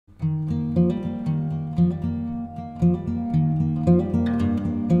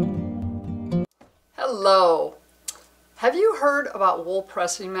Hello. Have you heard about wool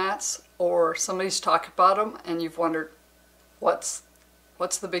pressing mats, or somebody's talked about them and you've wondered what's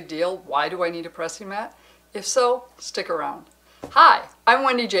the big deal? Why do I need a pressing mat? If so, stick around. Hi, I'm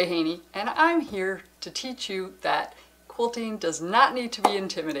Wendy Haney, and I'm here to teach you that quilting does not need to be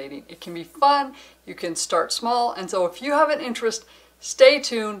intimidating. It can be fun, you can start small, and so if you have an interest, stay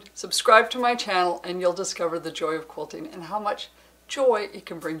tuned, subscribe to my channel, and you'll discover the joy of quilting and how much joy it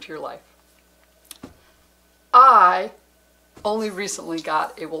can bring to your life. I only recently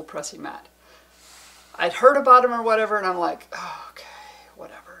got a wool pressing mat. I'd heard about them or whatever, and I'm like, oh, okay,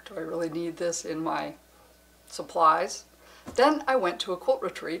 whatever. Do I really need this in my supplies? Then I went to a quilt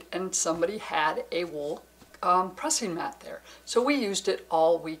retreat, and somebody had a wool pressing mat there. So we used it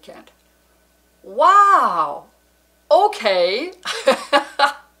all weekend. Wow! Okay.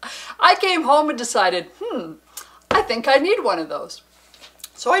 I came home and decided, I think I need one of those.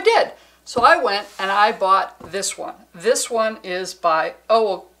 So I did. So I went and I bought this one. This one is by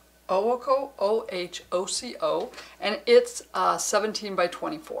Ohoco, O-H-O-C-O, and it's 17 by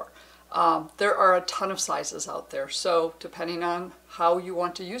 24. There are a ton of sizes out there, so depending on how you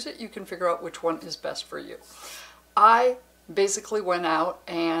want to use it, you can figure out which one is best for you. I basically went out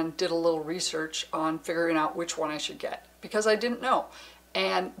and did a little research on figuring out which one I should get, because I didn't know.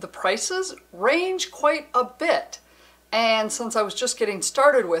 And the prices range quite a bit. And since I was just getting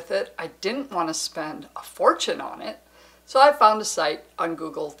started with it, I didn't want to spend a fortune on it. So I found a site on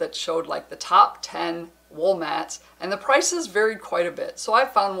Google that showed like the top 10 wool mats, and the prices varied quite a bit. So I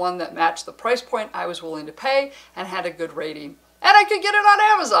found one that matched the price point I was willing to pay and had a good rating. And I could get it on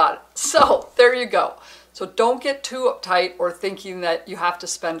Amazon. So there you go. So don't get too uptight or thinking that you have to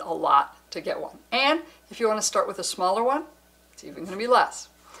spend a lot to get one. And if you want to start with a smaller one, it's even going to be less.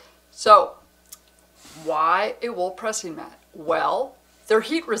 So why a wool pressing mat? Well, they're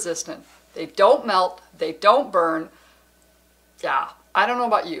heat resistant. They don't melt, they don't burn. Yeah, I don't know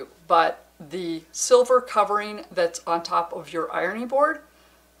about you, but the silver covering that's on top of your ironing board,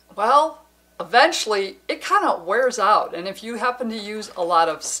 well, eventually it kind of wears out. And if you happen to use a lot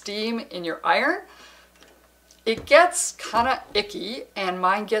of steam in your iron, it gets kind of icky, and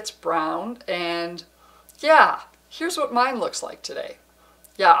mine gets browned, and yeah, here's what mine looks like today.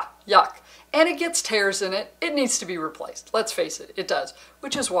 Yeah, yuck. And it gets tears in it. It needs to be replaced. Let's face it, it does.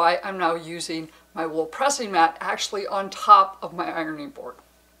 Which is why I'm now using my wool pressing mat actually on top of my ironing board.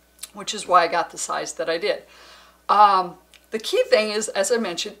 Which is why I got the size that I did. The key thing is, as I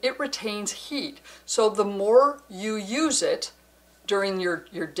mentioned, it retains heat. So the more you use it during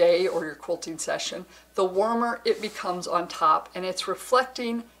your day or your quilting session, the warmer it becomes on top, and it's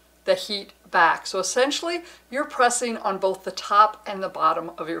reflecting the heat back. So essentially, you're pressing on both the top and the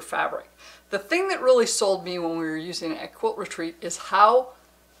bottom of your fabric. The thing that really sold me when we were using it at Quilt Retreat is how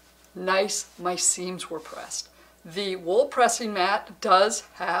nice my seams were pressed. The wool pressing mat does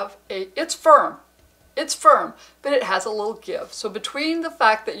have it's firm, but it has a little give. So between the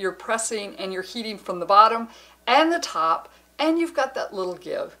fact that you're pressing and you're heating from the bottom and the top, and you've got that little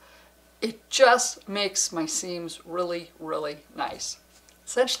give, it just makes my seams really, really nice.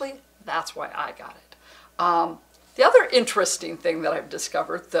 Essentially, that's why I got it. The other interesting thing that I've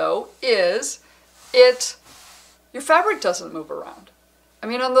discovered, though, is your fabric doesn't move around. I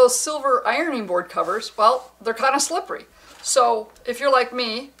mean, on those silver ironing board covers, well, they're kind of slippery. So if you're like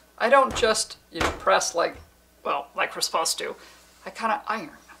me, I don't just, press like we're supposed to. I kind of iron.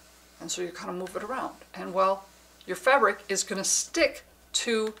 And so you kind of move it around. And well, your fabric is going to stick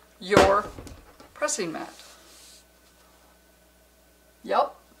to your pressing mat.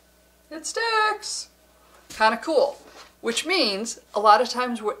 Yep, it sticks. Kind of cool. Which means a lot of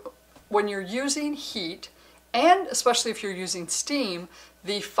times when you're using heat, and especially if you're using steam,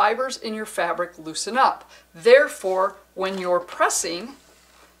 the fibers in your fabric loosen up. Therefore, when you're pressing,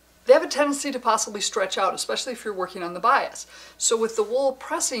 they have a tendency to possibly stretch out, especially if you're working on the bias. So with the wool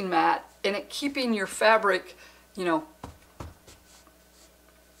pressing mat, and it keeping your fabric,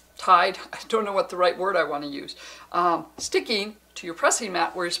 tied, I don't know what the right word I want to use, sticking to your pressing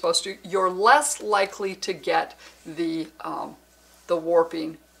mat where you're supposed to, you're less likely to get the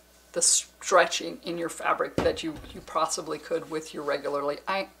warping, the stretching in your fabric that you possibly could with your regular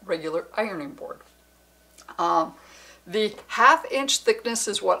ironing board. The 1/2 inch thickness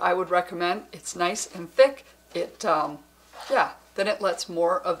is what I would recommend. It's nice and thick. Then it lets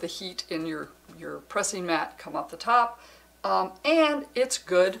more of the heat in your pressing mat come off the top, and it's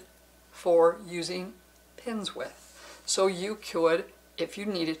good for using pins with. So you could, if you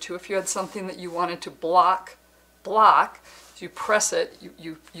needed to, if you had something that you wanted to block, so you press it,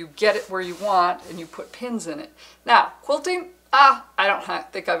 you get it where you want, and you put pins in it. Now, quilting, I don't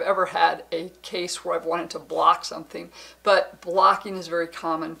think I've ever had a case where I've wanted to block something, but blocking is very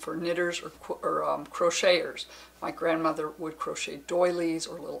common for knitters or crocheters. My grandmother would crochet doilies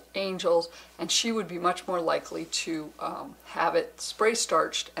or little angels, and she would be much more likely to have it spray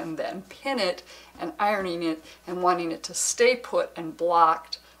starched and then pin it and ironing it and wanting it to stay put and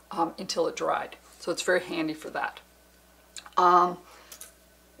blocked until it dried. So it's very handy for that.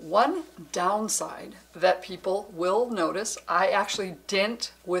 One downside that people will notice, I actually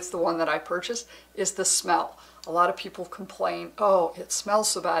didn't with the one that I purchased, is the smell. A lot of people complain, oh, it smells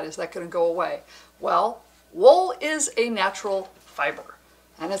so bad, is that going to go away? Well, wool is a natural fiber,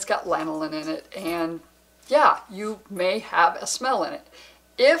 and it's got lanolin in it, and yeah, you may have a smell in it.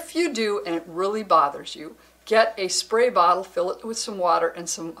 If you do, and it really bothers you, get a spray bottle, fill it with some water and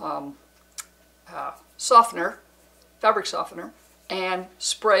some softener, fabric softener, and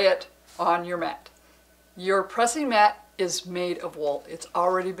spray it on your mat. Your pressing mat is made of wool. It's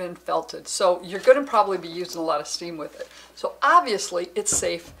already been felted, so you're going to probably be using a lot of steam with it. So obviously it's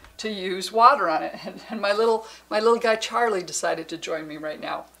safe to use water on it. And my little guy Charlie decided to join me right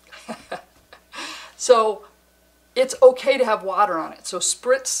now. So it's okay to have water on it. So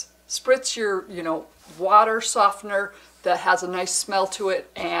spritz your water softener that has a nice smell to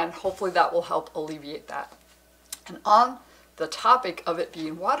it, and hopefully that will help alleviate that. And on the topic of it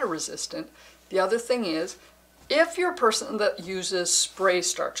being water resistant, the other thing is, if you're a person that uses spray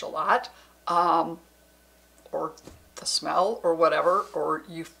starch a lot, or the smell or whatever, or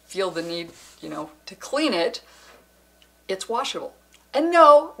you feel the need, to clean it, it's washable. And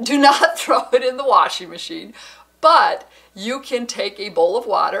no, do not throw it in the washing machine, but you can take a bowl of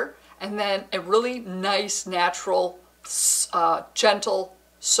water and then a really nice, natural, gentle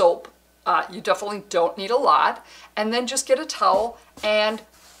soap. You definitely don't need a lot. And then just get a towel and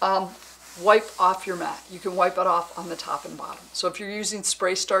wipe off your mat. You can wipe it off on the top and bottom. So if you're using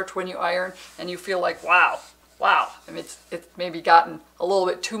spray starch when you iron and you feel like, wow, I mean, it's maybe gotten a little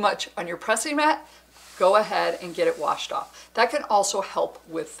bit too much on your pressing mat, go ahead and get it washed off. That can also help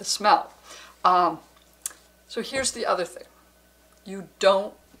with the smell. So here's the other thing. You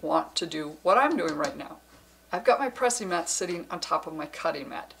don't want to do what I'm doing right now. I've got my pressing mat sitting on top of my cutting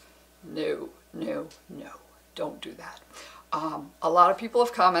mat. No, no, no, don't do that. A lot of people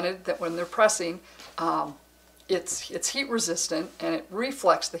have commented that when they're pressing, it's heat resistant and it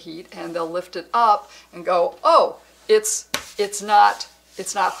reflects the heat, and they'll lift it up and go, oh, it's not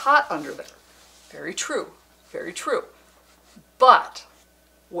hot under there. Very true, very true. But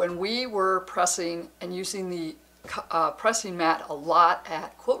when we were pressing and using the pressing mat a lot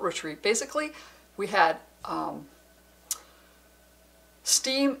at Quilt Retreat, basically we had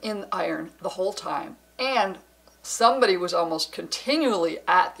steam in the iron the whole time, and somebody was almost continually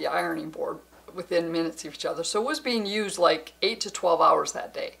at the ironing board within minutes of each other. So it was being used like 8 to 12 hours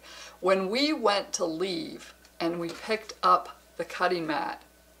that day. When we went to leave and we picked up the cutting mat,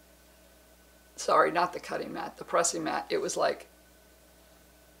 sorry, not the cutting mat, the pressing mat, it was like,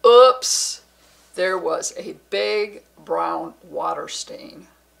 oops, there was a big brown water stain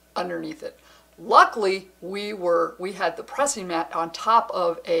underneath it. Luckily, we had the pressing mat on top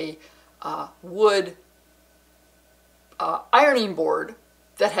of a wood ironing board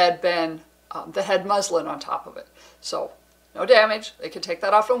that had muslin on top of it. So no damage. They could take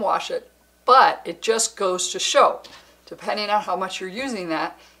that off and wash it. But it just goes to show, depending on how much you're using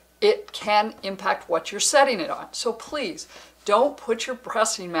that, it can impact what you're setting it on. So please, don't put your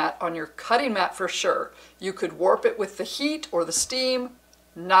pressing mat on your cutting mat for sure. You could warp it with the heat or the steam.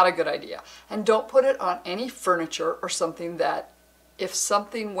 Not a good idea. And don't put it on any furniture or something that, if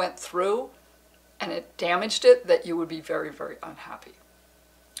something went through and it damaged it, that you would be very, very unhappy.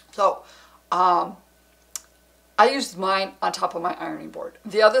 So I used mine on top of my ironing board.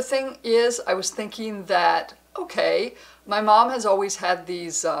 The other thing is, I was thinking that, okay, my mom has always had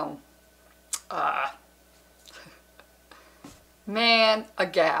these a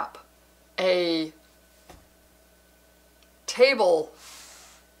gap, a table,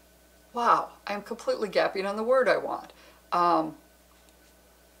 wow, I'm completely gapping on the word I want.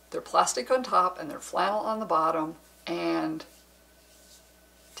 They're plastic on top and they're flannel on the bottom, and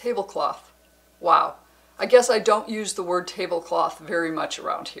tablecloth. Wow. I guess I don't use the word tablecloth very much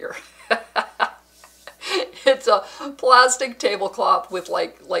around here. It's a plastic tablecloth with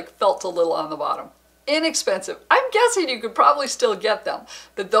like felt a little on the bottom. Inexpensive. I'm guessing you could probably still get them,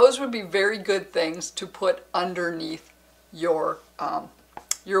 but those would be very good things to put underneath your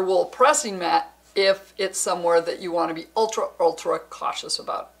wool pressing mat if it's somewhere that you want to be ultra cautious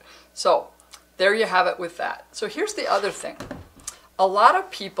about. So there you have it with that. So here's the other thing. A lot of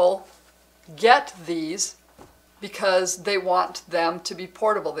people get these because they want them to be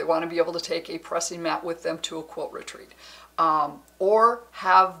portable. They want to be able to take a pressing mat with them to a quilt retreat. Or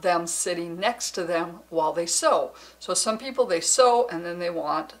have them sitting next to them while they sew. So some people, they sew and then they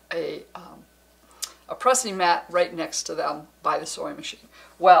want a pressing mat right next to them by the sewing machine.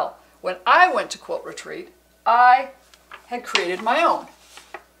 Well, when I went to quilt retreat, I had created my own.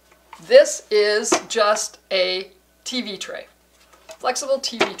 This is just a TV tray, flexible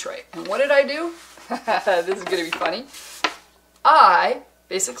TV tray. And what did I do? This is going to be funny. I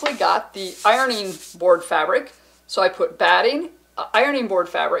basically got the ironing board fabric. So I put batting, ironing board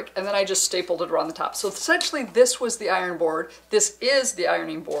fabric, and then I just stapled it around the top. So essentially this was the iron board. This is the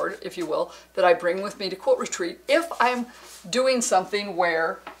ironing board, if you will, that I bring with me to quilt retreat if I'm doing something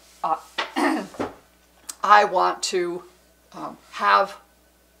where I want to have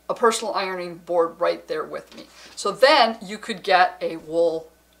a personal ironing board right there with me. So then you could get a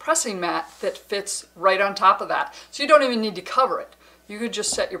wool pressing mat that fits right on top of that. So you don't even need to cover it. You could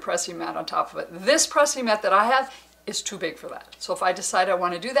just set your pressing mat on top of it. This pressing mat that I have is too big for that. So if I decide I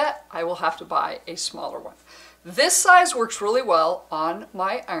want to do that, I will have to buy a smaller one. This size works really well on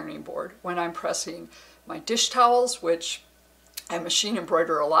my ironing board when I'm pressing my dish towels, which I machine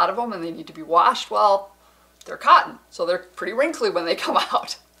embroider a lot of them and they need to be washed. Well, they're cotton, so they're pretty wrinkly when they come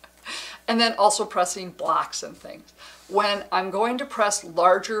out. And then also pressing blocks and things. When I'm going to press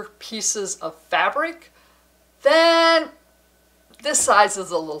larger pieces of fabric, then this size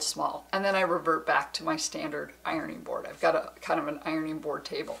is a little small, and then I revert back to my standard ironing board. I've got a kind of an ironing board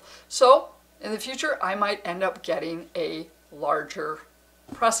table. So in the future, I might end up getting a larger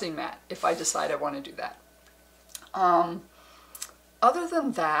pressing mat if I decide I want to do that. Other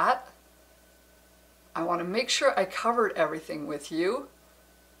than that, I want to make sure I covered everything with you.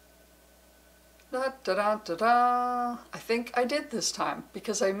 Da, da, da, da, da. I think I did this time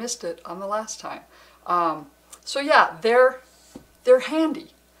because I missed it on the last time. So yeah, they're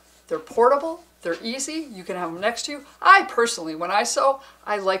handy. They're portable. They're easy. You can have them next to you. I personally, when I sew,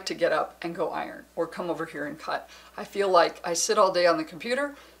 I like to get up and go iron or come over here and cut. I feel like I sit all day on the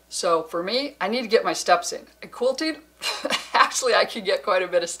computer. So for me, I need to get my steps in. And quilting, actually I can get quite a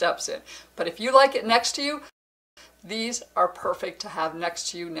bit of steps in. But if you like it next to you, these are perfect to have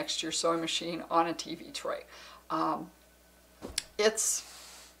next to you, next to your sewing machine on a TV tray.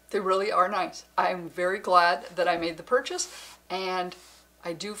 They really are nice. I'm very glad that I made the purchase, and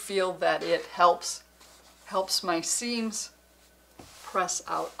I do feel that it helps my seams press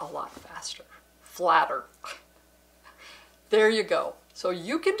out a lot faster, flatter. There you go. So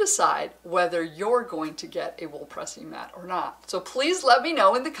you can decide whether you're going to get a wool pressing mat or not. So please let me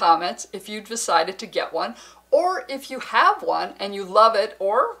know in the comments if you decided to get one, or if you have one and you love it,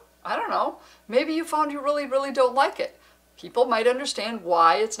 or I don't know, maybe you found you really, really don't like it. People might understand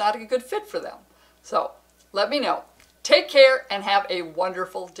why it's not a good fit for them. So let me know. Take care and have a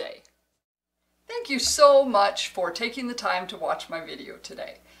wonderful day. Thank you so much for taking the time to watch my video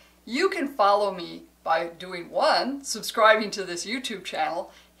today. You can follow me by doing one, subscribing to this YouTube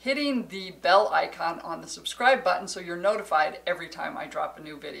channel, hitting the bell icon on the subscribe button so you're notified every time I drop a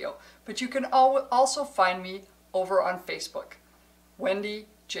new video. But you can also find me over on Facebook, Wendy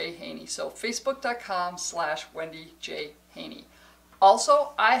J. Haney. So facebook.com/Wendy J. Haney.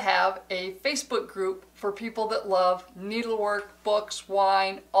 Also, I have a Facebook group for people that love needlework, books,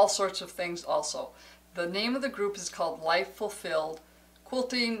 wine, all sorts of things also. The name of the group is called Life Fulfilled,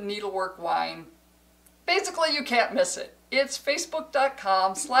 Quilting, Needlework, Wine. Basically, you can't miss it. It's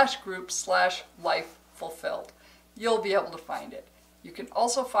facebook.com/group/Life Fulfilled. You'll be able to find it. You can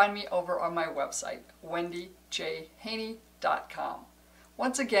also find me over on my website, wendyjhaney.com.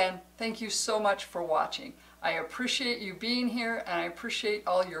 Once again, thank you so much for watching. I appreciate you being here, and I appreciate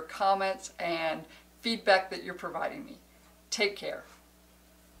all your comments and feedback that you're providing me. Take care.